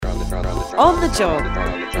On the Job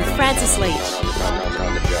with Francis Leach.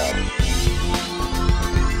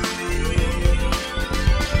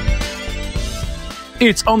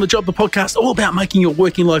 It's On the Job, the podcast all about making your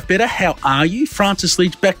working life better. How are you? Francis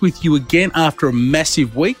Leach back with you again after a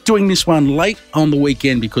massive week. Doing this one late on the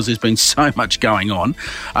weekend because there's been so much going on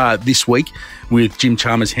this week, with Jim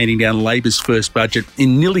Chalmers handing down Labor's first budget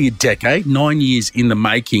in nearly a decade, 9 years in the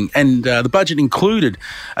making. And the budget included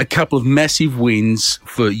a couple of massive wins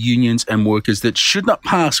for unions and workers that should not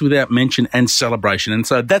pass without mention and celebration. And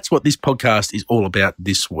so that's what this podcast is all about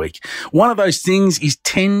this week. One of those things is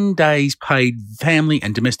 10 days paid family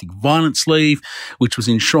and domestic violence leave, which was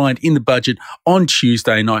enshrined in the budget on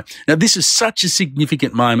Tuesday night. Now, this is such a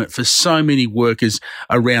significant moment for so many workers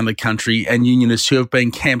around the country and unionists who have been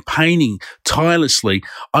campaigning tirelessly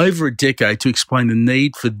over a decade to explain the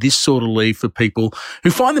need for this sort of leave for people who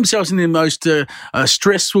find themselves in their most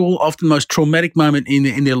stressful, often most traumatic moment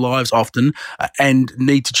in their lives and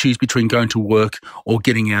need to choose between going to work or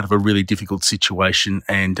getting out of a really difficult situation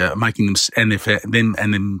and making them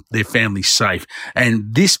and their families safe.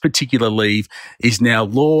 And this particular leave is now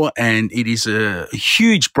law, and it is a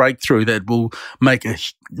huge breakthrough that will make a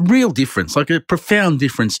real difference, like a profound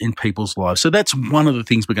difference in people's lives. So that's one of the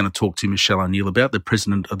things we're going to talk to Michelle O'Neill about, the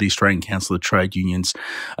President of the Australian Council of Trade Unions,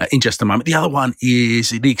 in just a moment. The other one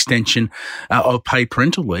is the extension of paid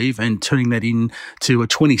parental leave and turning that into a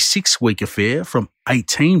 26-week affair from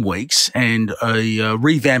 18 weeks, and a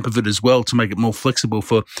revamp of it as well to make it more flexible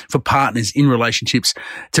for partners in relationships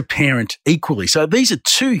to parent equally. So these are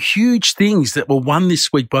two huge things that were won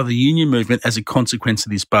this week by the union movement as a consequence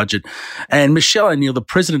of this budget. And Michelle O'Neill, the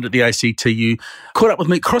president of the ACTU, caught up with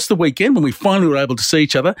me across the weekend when we finally were able to see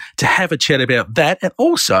each other to have a chat about that. And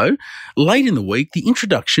also, late in the week, the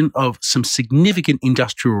introduction of some significant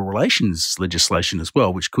industrial relations legislation as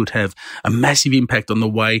well, which could have a massive impact on the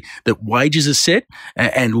way that wages are set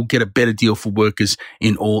and will get a better deal for workers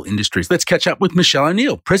in all industries. Let's catch up with Michelle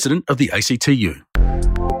O'Neill, president of the ACTU.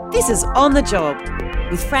 This is On the Job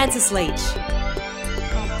with Francis Leach.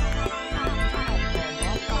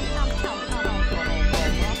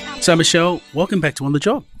 So, Michelle, welcome back to On the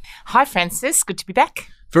Job. Hi, Francis. Good to be back.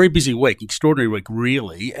 Very busy week, extraordinary week,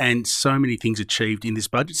 really, and so many things achieved in this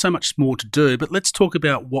budget, so much more to do. But let's talk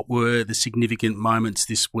about what were the significant moments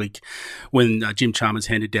this week when Jim Chalmers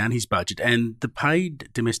handed down his budget. And the paid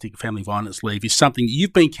domestic family violence leave is something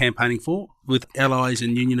you've been campaigning for with allies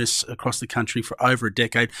and unionists across the country for over a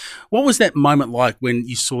decade. What was that moment like when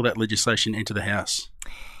you saw that legislation enter the House?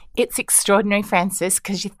 It's extraordinary, Francis,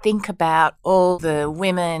 because you think about all the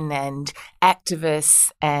women and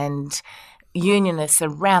activists and unionists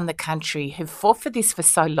around the country who've fought for this for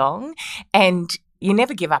so long, and you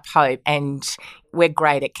never give up hope. And we're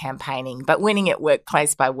great at campaigning, but winning it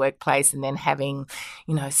workplace by workplace and then having,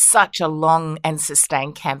 such a long and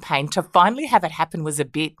sustained campaign to finally have it happen was a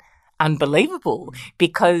bit unbelievable,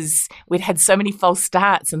 because we'd had so many false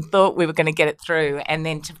starts and thought we were going to get it through, and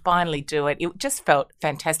then to finally do it, it just felt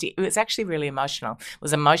fantastic. It was actually really emotional. It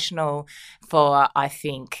was emotional for, I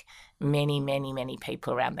think, many, many, many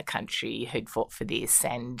people around the country who'd fought for this,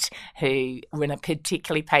 and who want to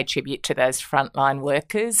particularly pay tribute to those frontline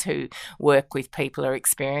workers who work with people who are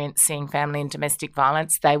experiencing family and domestic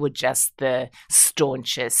violence. They were just the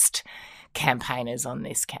staunchest campaigners on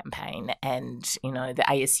this campaign. And, the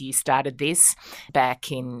ASU started this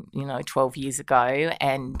back in, 12 years ago.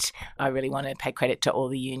 And I really want to pay credit to all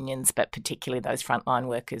the unions, but particularly those frontline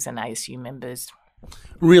workers and ASU members.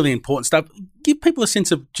 Really important stuff. Give people a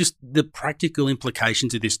sense of just the practical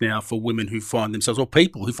implications of this now for women who find themselves, or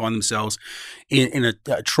people who find themselves in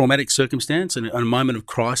a traumatic circumstance and a moment of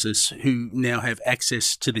crisis, who now have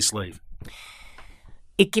access to this leave.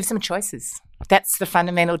 It gives them choices. That's the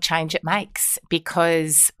fundamental change it makes,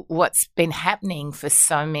 because what's been happening for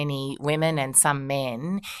so many women and some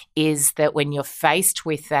men is that when you're faced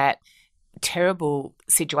with that terrible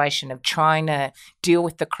situation of trying to deal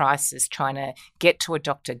with the crisis, trying to get to a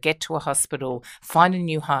doctor, get to a hospital, find a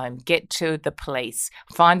new home, get to the police,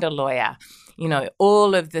 find a lawyer,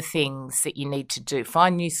 all of the things that you need to do,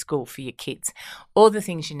 find new school for your kids, all the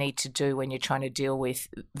things you need to do when you're trying to deal with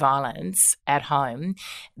violence at home,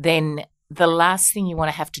 then the last thing you want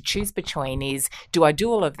to have to choose between is, do I do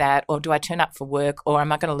all of that, or do I turn up for work, or am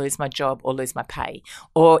I going to lose my job or lose my pay?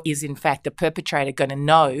 Or is, in fact, the perpetrator going to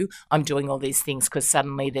know I'm doing all these things because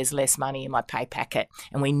suddenly there's less money in my pay packet?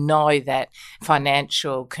 And we know that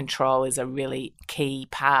financial control is a really key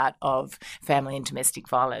part of family and domestic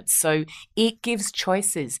violence. So it gives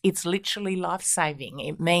choices. It's literally life-saving.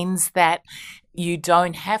 It means that you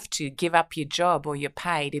don't have to give up your job or your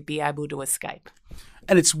pay to be able to escape.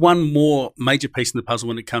 And it's one more major piece in the puzzle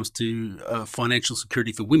when it comes to financial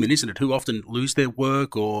security for women, isn't it? Who often lose their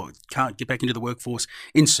work or can't get back into the workforce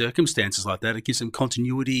in circumstances like that. It gives them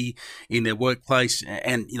continuity in their workplace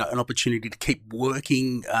and, an opportunity to keep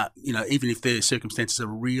working, even if their circumstances are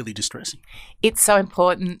really distressing. It's so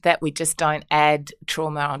important that we just don't add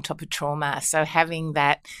trauma on top of trauma. So having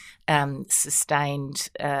that sustained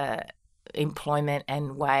employment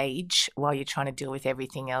and wage while you're trying to deal with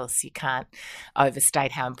everything else, you can't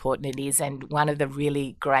overstate how important it is. And one of the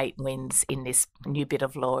really great wins in this new bit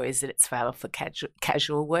of law is that it's available for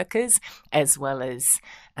casual workers as well as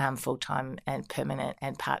full-time and permanent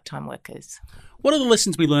and part-time workers. What are the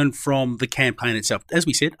lessons we learned from the campaign itself? As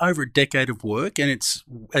we said, over a decade of work, and it's,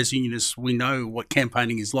 as unionists, we know what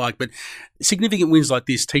campaigning is like, but significant wins like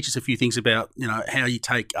this teach us a few things about, how you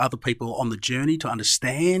take other people on the journey to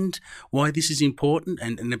understand why this is important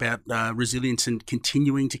and about resilience and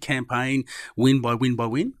continuing to campaign win by win by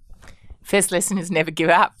win. First lesson is never give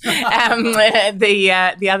up.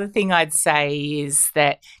 The other thing I'd say is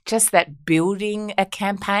that just that building a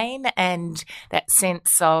campaign and that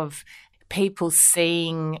sense of people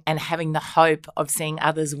seeing and having the hope of seeing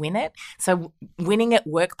others win it. So winning it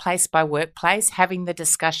workplace by workplace, having the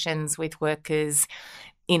discussions with workers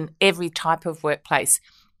in every type of workplace,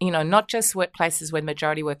 not just workplaces where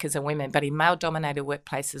majority workers are women, but in male-dominated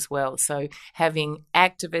workplaces as well. So having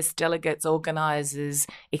activists, delegates, organisers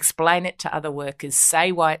explain it to other workers,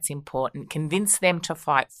 say why it's important, convince them to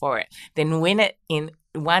fight for it, then win it in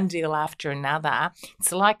one deal after another.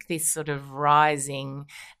 It's like this sort of rising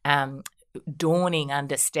dawning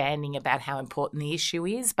understanding about how important the issue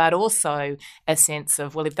is, but also a sense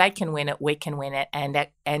of, well, if they can win it, we can win it,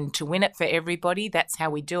 and to win it for everybody, that's how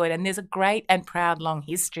we do it. And there's a great and proud long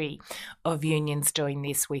history of unions doing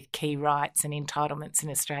this with key rights and entitlements in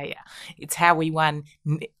Australia. It's how we won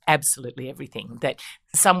absolutely everything. That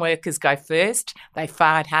some workers go first, they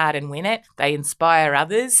fight hard and win it, they inspire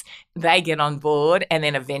others, they get on board, and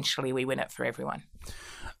then eventually we win it for everyone.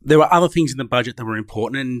 There were other things in the budget that were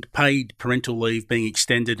important, and paid parental leave being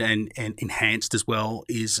extended and enhanced as well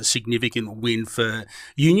is a significant win for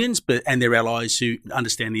unions and their allies who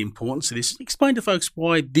understand the importance of this. Explain to folks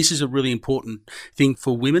why this is a really important thing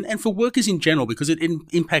for women and for workers in general, because it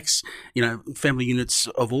impacts, family units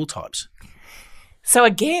of all types. So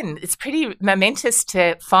again, it's pretty momentous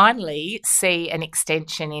to finally see an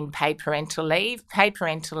extension in paid parental leave. Paid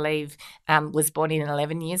parental leave was brought in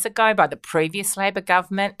 11 years ago by the previous Labor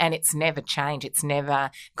government, and it's never changed. It's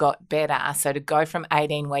never got better. So to go from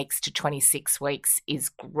 18 weeks to 26 weeks is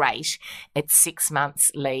great. It's 6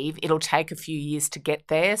 months leave. It'll take a few years to get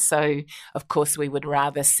there. So, of course, we would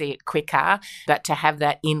rather see it quicker. But to have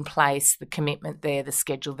that in place, the commitment there, the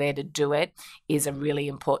schedule there to do it is a really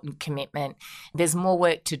important commitment. There's more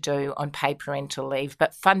work to do on paid parental leave,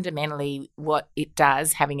 but fundamentally what it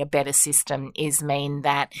does, having a better system, is mean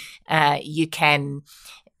that you can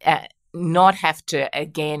not have to,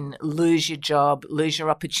 again, lose your job, lose your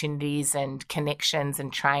opportunities and connections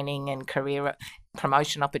and training and career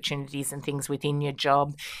promotion opportunities and things within your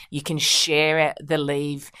job. You can share the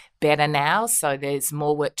leave better now, so there's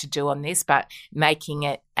more work to do on this, but making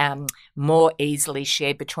it more easily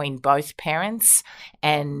shared between both parents.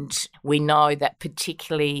 And we know that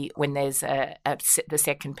particularly when there's the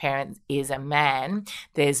second parent is a man,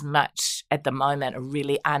 there's much at the moment a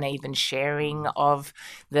really uneven sharing of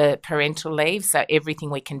the parental leave. So everything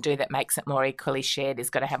we can do that makes it more equally shared is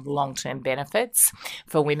going to have long-term benefits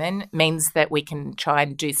for women. Means that we can try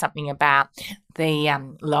and do something about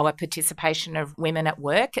the lower participation of women at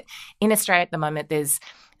work. In Australia at the moment, there's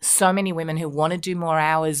so many women who want to do more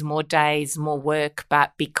hours, more days, more work,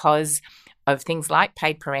 but because of things like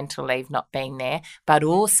paid parental leave not being there, but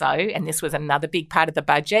also, and this was another big part of the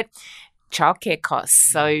budget, childcare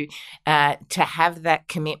costs. So to have that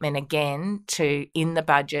commitment again in the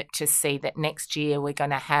budget to see that next year we're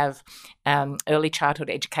going to have early childhood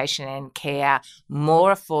education and care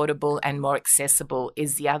more affordable and more accessible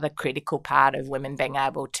is the other critical part of women being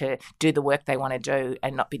able to do the work they want to do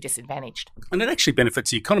and not be disadvantaged. And it actually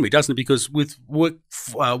benefits the economy, doesn't it? Because with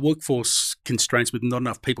workforce constraints, with not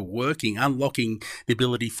enough people working, unlocking the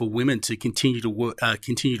ability for women to continue to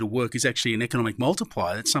work is actually an economic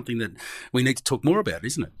multiplier. That's something that we need to talk more about,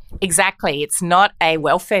 isn't it? Exactly. It's not a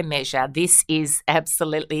welfare measure. This is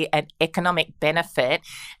absolutely an economic benefit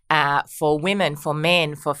for women, for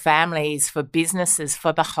men, for families, for businesses,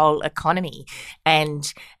 for the whole economy.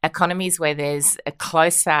 And economies where there's a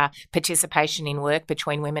closer participation in work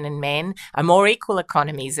between women and men are more equal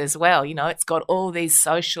economies as well. You know, it's got all these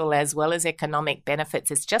social as well as economic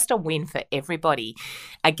benefits. It's just a win for everybody.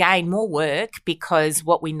 Again, more work, because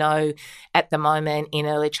what we know at the moment in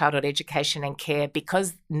early childhood education and care,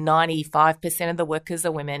 because 95% of the workers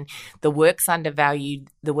are women, the work's undervalued,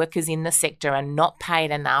 the workers in the sector are not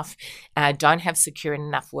paid enough, don't have secure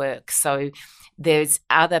enough work. So there's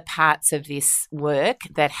other parts of this work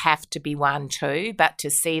that have to be won too, but to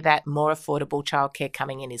see that more affordable childcare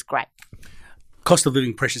coming in is great. Cost of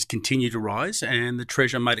living pressures continue to rise, and the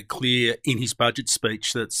Treasurer made it clear in his budget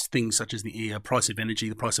speech that things such as the price of energy,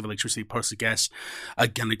 the price of electricity, the price of gas are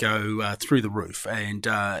going to go through the roof. And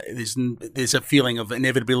there's a feeling of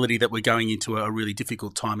inevitability that we're going into a really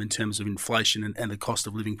difficult time in terms of inflation and the cost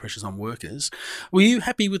of living pressures on workers. Were you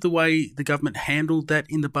happy with the way the government handled that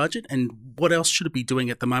in the budget, and what else should it be doing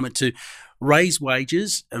at the moment to raise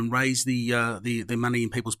wages and raise the money in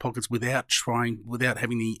people's pockets without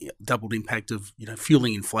having the doubled impact of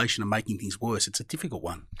fueling inflation and making things worse? It's a difficult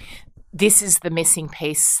one. This is the missing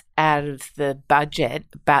piece out of the budget,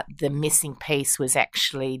 but the missing piece was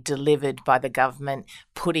actually delivered by the government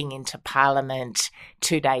putting into Parliament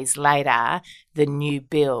 2 days later the new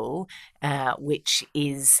bill, which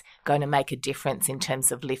is going to make a difference in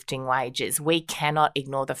terms of lifting wages. We cannot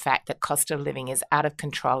ignore the fact that cost of living is out of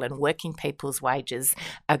control and working people's wages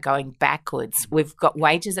are going backwards. We've got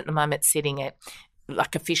wages at the moment sitting at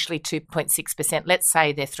officially 2.6%. Let's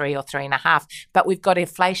say they're 3 or 3.5%, but we've got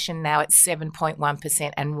inflation now at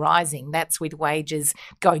 7.1% and rising. That's with wages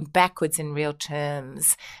going backwards in real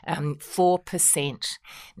terms, 4%.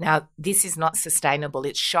 Now, this is not sustainable.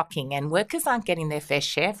 It's shocking, and workers aren't getting their fair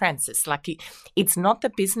share, Francis. It's not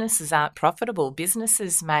that businesses aren't profitable.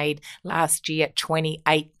 Businesses made last year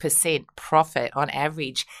 28% profit on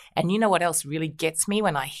average. And you know what else really gets me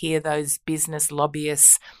when I hear those business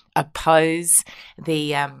lobbyists oppose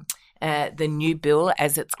the new bill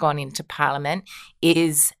as it's gone into Parliament,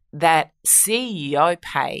 is that CEO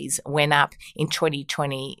pays went up in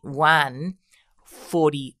 2021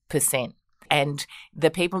 40%. And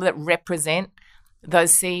the people that represent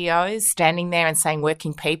those CEOs standing there and saying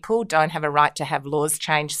working people don't have a right to have laws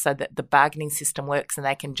changed so that the bargaining system works and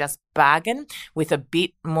they can just bargain with a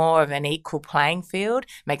bit more of an equal playing field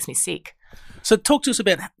makes me sick. So talk to us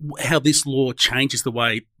about how this law changes the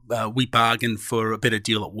way we bargain for a better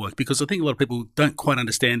deal at work, because I think a lot of people don't quite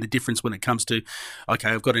understand the difference when it comes to, okay,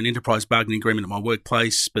 I've got an enterprise bargaining agreement at my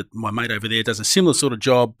workplace, but my mate over there does a similar sort of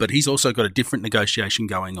job, but he's also got a different negotiation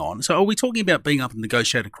going on. So are we talking about being able to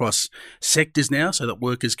negotiate across sectors now so that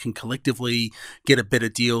workers can collectively get a better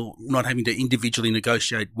deal, not having to individually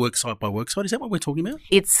negotiate work site by work site? Is that what we're talking about?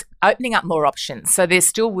 It's opening up more options. So there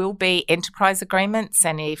still will be enterprise agreements,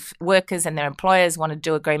 and if workers and their employers want to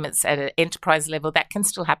do agreements at an enterprise level, that can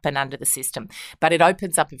still happen under the system. But it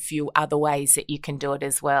opens up a few other ways that you can do it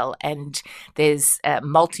as well. And there's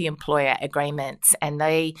multi-employer agreements, and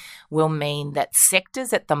they will mean that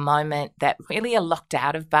sectors at the moment that really are locked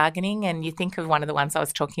out of bargaining, and you think of one of the ones I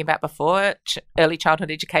was talking about before, early childhood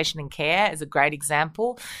education and care is a great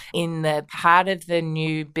example. In the part of the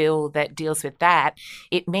new bill that deals with that,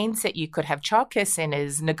 it means that you could have childcare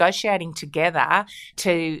centres negotiating together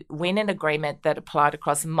to win an agreement that applied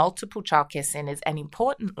across multiple childcare centres, and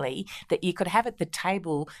importantly, that you could have at the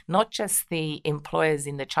table not just the employers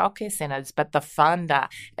in the childcare centres, but the funder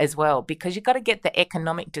as well, because you've got to get the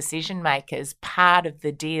economic decision makers part of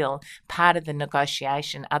the deal, part of the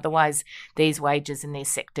negotiation. Otherwise, these wages in these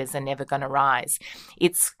sectors are never going to rise.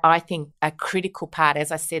 It's, I think, a critical part. As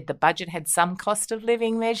I said, the budget had some cost of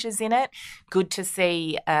living measures in it. Good to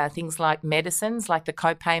see things like medicines, like the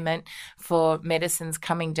co-payment for medicines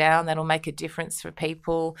coming down. That'll make a difference for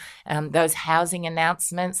people. Those housing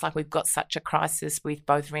announcements, like we've got such a crisis with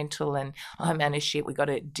both rental and home ownership, we've got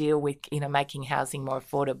to deal with, making housing more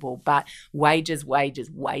affordable. But wages.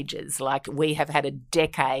 Like we have had a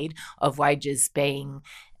decade of wages being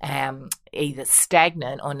either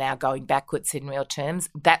stagnant or now going backwards in real terms.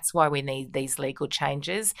 That's why we need these legal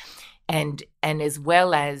changes. And as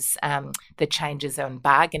well as the changes on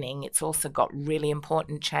bargaining, it's also got really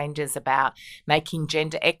important changes about making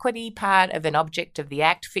gender equity part of an object of the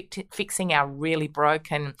Act, fixing our really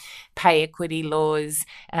broken pay equity laws,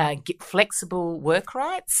 get flexible work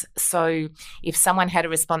rights. So if someone had a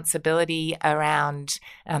responsibility around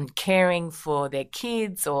caring for their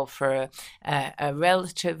kids or for a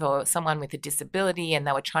relative or someone with a disability, and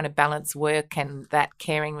they were trying to balance work and that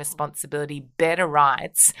caring responsibility, better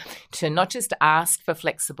rights to not just ask for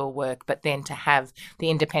flexible work, but then to have the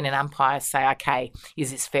independent umpire say, okay,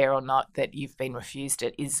 is this fair or not that you've been refused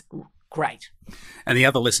it, is great. And the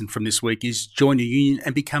other lesson from this week is join your union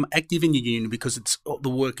and become active in your union, because it's the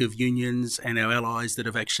work of unions and our allies that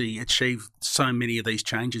have actually achieved so many of these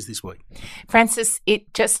changes this week. Francis,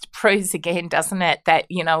 it just proves again, doesn't it, that,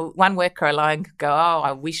 one worker alone could go, oh,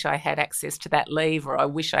 I wish I had access to that leave, or I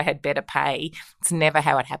wish I had better pay. It's never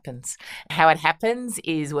how it happens. How it happens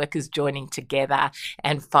is workers joining together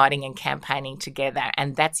and fighting and campaigning together,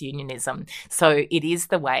 and that's unionism. So it is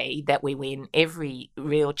the way that we win every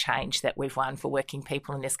real change that we've won for working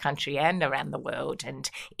people in this country and around the world,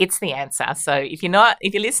 and it's the answer. So if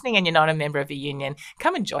you're listening and you're not a member of a union,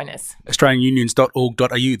 come and join us.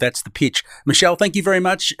 AustralianUnions.org.au, that's the pitch. Michelle, thank you very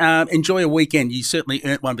much. Enjoy a weekend. You certainly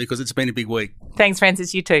earned one because it's been a big week. Thanks,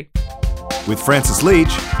 Francis. You too. With Francis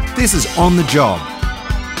Leach, this is On the Job.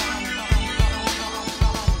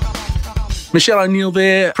 Michelle O'Neill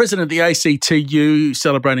there, President of the ACTU,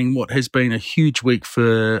 celebrating what has been a huge week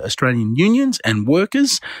for Australian unions and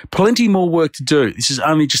workers. Plenty more work to do. This is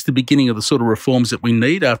only just the beginning of the sort of reforms that we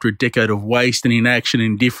need after a decade of waste and inaction,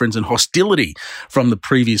 indifference and hostility from the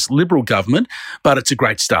previous Liberal government. But it's a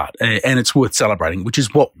great start and it's worth celebrating, which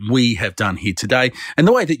is what we have done here today. And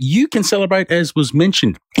the way that you can celebrate, as was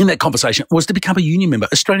mentioned in that conversation, was to become a union member.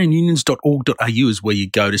 AustralianUnions.org.au is where you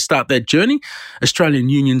go to start that journey.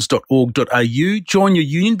 AustralianUnions.org.au. Join your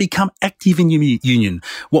union, become active in your union.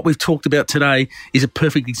 What we've talked about today is a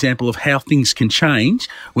perfect example of how things can change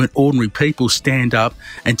when ordinary people stand up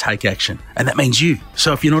and take action. And that means you.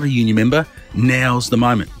 So if you're not a union member, now's the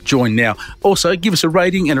moment. Join now. Also, give us a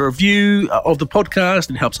rating and a review of the podcast.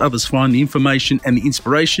 It helps others find the information and the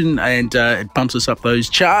inspiration, and it bumps us up those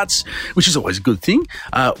charts, which is always a good thing.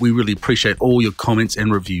 We really appreciate all your comments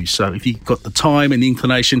and reviews. So if you've got the time and the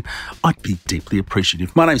inclination, I'd be deeply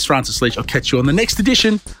appreciative. My name's Francis Leach. I'll catch you on the next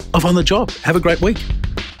edition of On the Job. Have a great week.